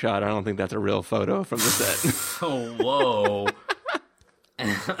composite shot. I don't think that's a real photo from the set. Oh, whoa.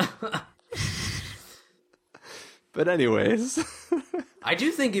 But anyways. I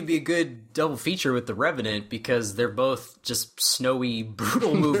do think it'd be a good double feature with The Revenant because they're both just snowy,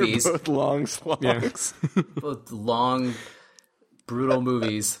 brutal movies. They're both long slogs. Yeah. Both long, brutal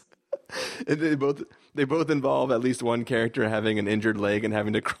movies. And they both involve at least one character having an injured leg and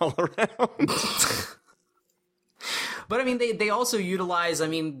having to crawl around. But I mean, they also utilize, I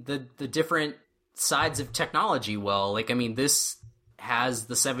mean, the different sides of technology well. Like, I mean, this has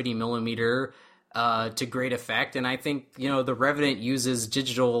the 70 millimeter to great effect, and I think, you know, The Revenant uses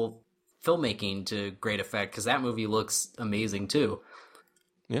digital filmmaking to great effect because that movie looks amazing too.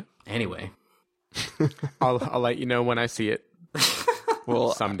 Yeah. Anyway, I'll let you know when I see it.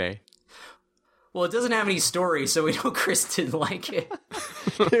 Well, someday. Well, it doesn't have any story, so we know Chris didn't like it.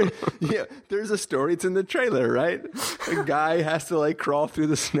 Yeah, there's a story. It's in the trailer, right? A guy has to like crawl through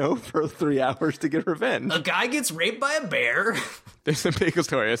the snow for 3 hours to get revenge. A guy gets raped by a bear. There's a big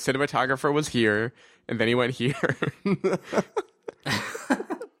story. A cinematographer was here, and then he went here.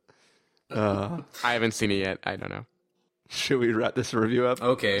 I haven't seen it yet. I don't know. Should we wrap this review up?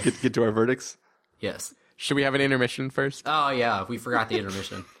 Okay. Get to our verdicts? Yes. Should we have an intermission first? Oh, yeah. We forgot the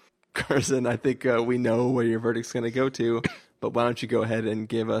intermission. Carson, I think we know where your verdict's going to go to, but why don't you go ahead and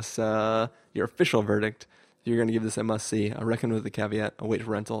give us your official verdict. You're going to give this a must-see, a recommend with a caveat, a wait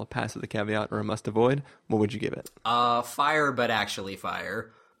for rental, a pass with a caveat, or a must-avoid. What would you give it? Fire, but actually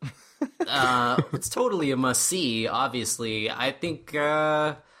fire. It's totally a must-see, obviously. I think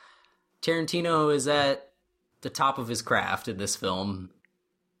Tarantino is at the top of his craft in this film,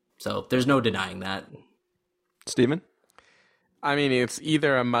 so there's no denying that. Steven? I mean, it's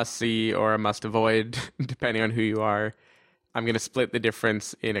either a must-see or a must-avoid, depending on who you are. I'm going to split the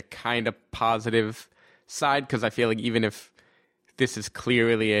difference in a kind of positive side, because I feel like even if this is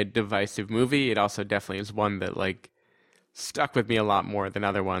clearly a divisive movie, it also definitely is one that, like, stuck with me a lot more than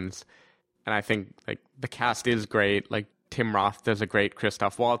other ones. And I think, like, the cast is great. Like, Tim Roth does a great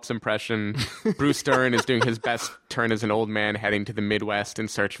Christoph Waltz impression. Bruce Stern is doing his best turn as an old man heading to the Midwest in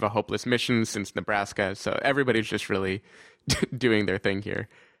search of a hopeless mission since Nebraska. So everybody's just really doing their thing here.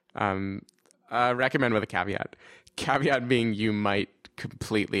 Recommend with a caveat. Caveat being you might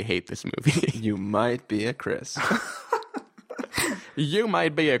completely hate this movie. You might be a Chris. You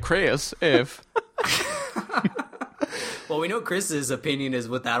might be a Chris if... Well, we know Chris's opinion is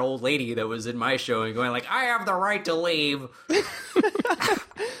with that old lady that was in my showing going like, I have the right to leave.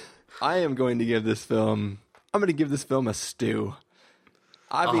 I am going to give this film... I'm going to give this film a stew.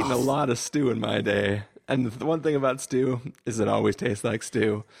 I've eaten a lot of stew in my day. And the one thing about stew is it always tastes like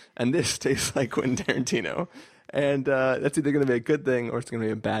stew. And this tastes like Quentin Tarantino. And that's either going to be a good thing or it's going to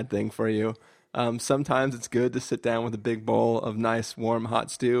be a bad thing for you. Sometimes it's good to sit down with a big bowl of nice, warm,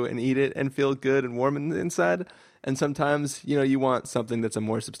 hot stew and eat it and feel good and warm in the inside. And sometimes, you know, you want something that's a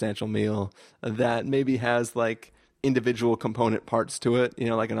more substantial meal that maybe has like individual component parts to it, you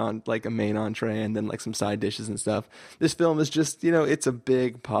know, like a main entree and then like some side dishes and stuff. This film is just, you know, it's a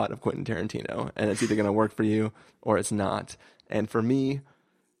big pot of Quentin Tarantino, and it's either going to work for you or it's not. And for me,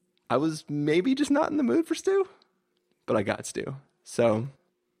 I was maybe just not in the mood for stew, but I got stew. So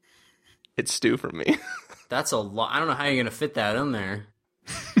it's stew for me. That's a lot. I don't know how you're going to fit that in there.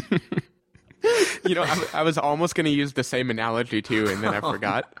 You know, I was almost going to use the same analogy too, and then I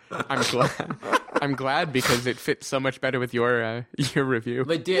forgot. I'm glad because it fits so much better with your review.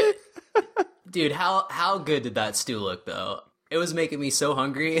 But dude, how good did that stew look though? It was making me so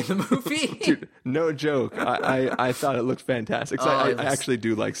hungry in the movie. Dude, no joke. I thought it looked fantastic. So I actually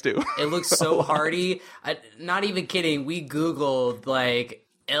do like stew. It looks so hearty. Not even kidding. We Googled like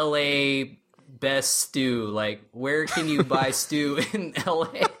LA best stew. Like, where can you buy stew in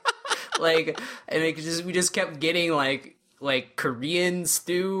LA? Like, and we just kept getting like Korean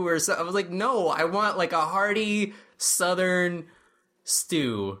stew or something. I was like, no, I want like a hearty Southern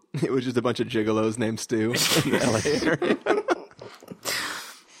stew. It was just a bunch of gigolos named Stu in the LA area.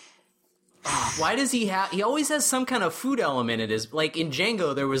 Why does he always has some kind of food element in his, like in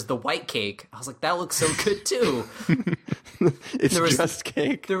Django there was the white cake. I was like, that looks so good too. It's just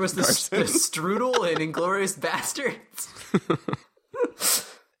cake. There was the strudel in Inglourious Bastards.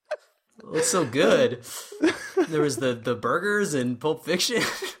 It looks so good. There was the burgers in Pulp Fiction.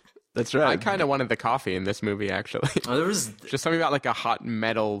 That's right. I kind of wanted the coffee in this movie, actually. Oh, there was just something about like a hot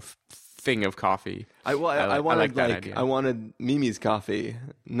metal thing of coffee. I wanted Mimi's coffee,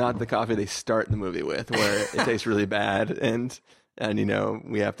 not the coffee they start the movie with, where it tastes really bad, and you know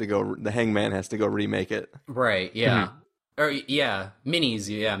we have to go. The hangman has to go remake it. Right? Yeah. Or yeah,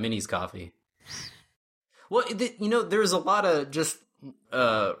 Minnie's coffee. Well, you know, there's a lot of just.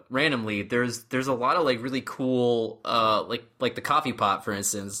 Randomly there's a lot of like really cool like the coffee pot, for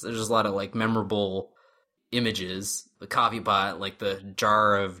instance. There's a lot of like memorable images, the coffee pot, like the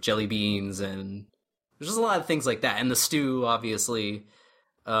jar of jelly beans, and there's just a lot of things like that. And the stew, obviously.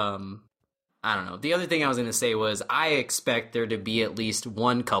 I don't know. The other thing I was going to say was I expect there to be at least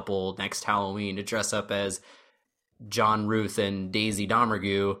one couple next Halloween to dress up as John Ruth and Daisy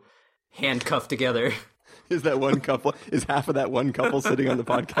Domergue handcuffed together. Is that one couple? Is half of that one couple sitting on the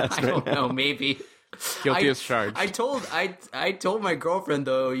podcast right now? I don't know, maybe. Guilty as charged. I told my girlfriend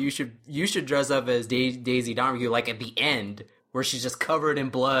though you should dress up as Daisy Domergue, like at the end where she's just covered in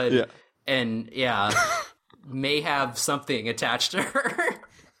blood and may have something attached to her.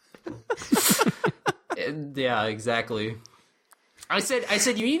 And, yeah, exactly. I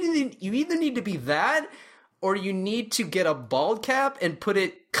said you either need to be that, or you need to get a bald cap and put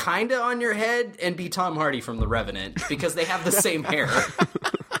it kinda on your head and be Tom Hardy from The Revenant, because they have the same hair.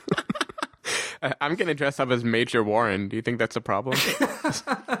 I'm gonna dress up as Major Warren. Do you think that's a problem?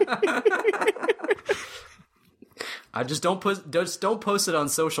 I just don't post it on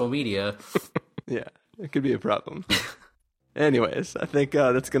social media. Yeah, it could be a problem. Anyways, I think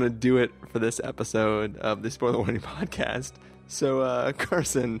that's going to do it for this episode of the Spoiler Warning Podcast. So,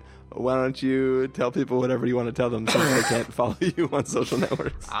 Carson, why don't you tell people whatever you want to tell them since they can't follow you on social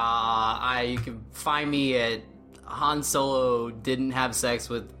networks? You can find me at Han Solo didn't have sex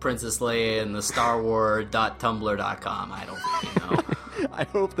with Princess Leia in the StarWars.tumblr.com. I don't fucking know. I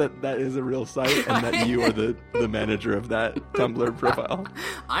hope that is a real site and that you are the manager of that Tumblr profile.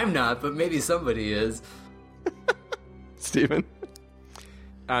 I'm not, but maybe somebody is. Steven?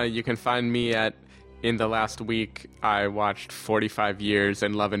 You can find me at, in the last week, I watched 45 Years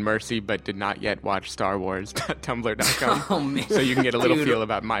and Love and Mercy, but did not yet watch Star Wars.tumblr.com. Oh, man. So you can get a little feel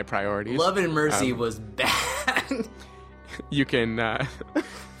about my priorities. Love and Mercy was bad. You can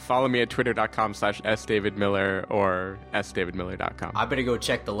follow me at twitter.com/sdavidmiller or sdavidmiller.com. I better go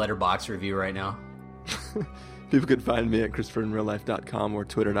check the Letterboxd review right now. People can find me at ChristopherInRealLife.com or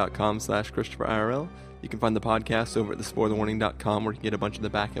twitter.com/ChristopherIRL. You can find the podcast over at thespoilerwarning.com, where you can get a bunch of the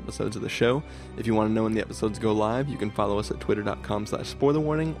back episodes of the show. If you want to know when the episodes go live, you can follow us at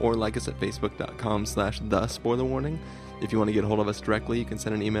twitter.com/spoilerwarning or like us at facebook.com/thespoilerwarning. If you want to get a hold of us directly, you can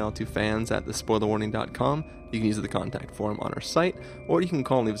send an email to fans@thespoilerwarning.com. You can use the contact form on our site, or you can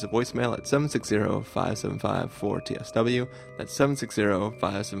call and leave us a voicemail at 760-575-4TSW. That's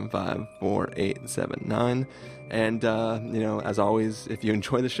 760-575-4879. And, as always, if you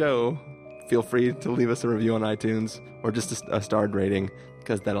enjoy the show, feel free to leave us a review on iTunes or just a starred rating,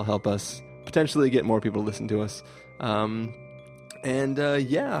 because that'll help us potentially get more people to listen to us. I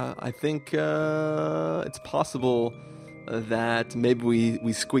think it's possible that maybe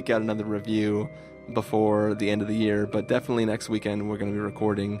we squeak out another review before the end of the year, but definitely next weekend we're going to be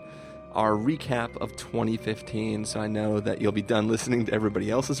recording our recap of 2015, so I know that you'll be done listening to everybody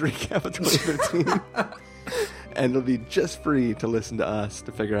else's recap of 2015. And it'll be just free to listen to us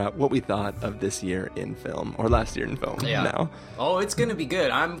to figure out what we thought of this year in film, or last year in film. Yeah. Now. Oh, it's going to be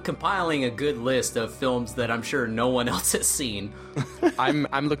good. I'm compiling a good list of films that I'm sure no one else has seen.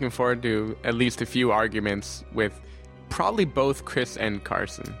 I'm looking forward to at least a few arguments with probably both Chris and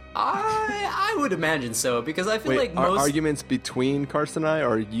Carson. I would imagine so, because I feel like most... arguments between Carson and I,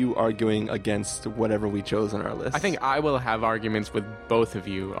 or are you arguing against whatever we chose on our list? I think I will have arguments with both of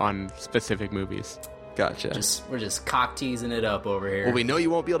you on specific movies. Gotcha. We're just cock teasing it up over here. Well, we know you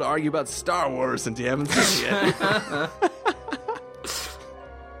won't be able to argue about Star Wars since you haven't seen it yet.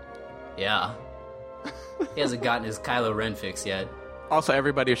 Yeah. He hasn't gotten his Kylo Ren fix yet. Also,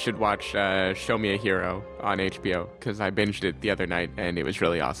 everybody should watch Show Me a Hero on HBO, because I binged it the other night, and it was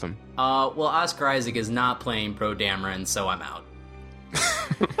really awesome. Well, Oscar Isaac is not playing Poe Dameron, so I'm out.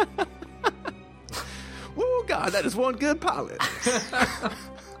 Oh, God, that is one good pilot.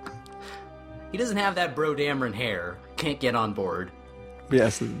 He doesn't have that Bro Dameron hair. Can't get on board.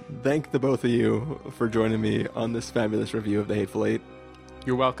 Yes, thank the both of you for joining me on this fabulous review of The Hateful Eight.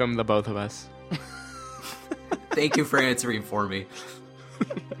 You're welcome, the both of us. Thank you for answering for me.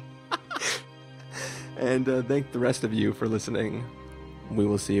 And thank the rest of you for listening. We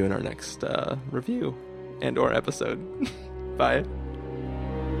will see you in our next review and or episode. Bye.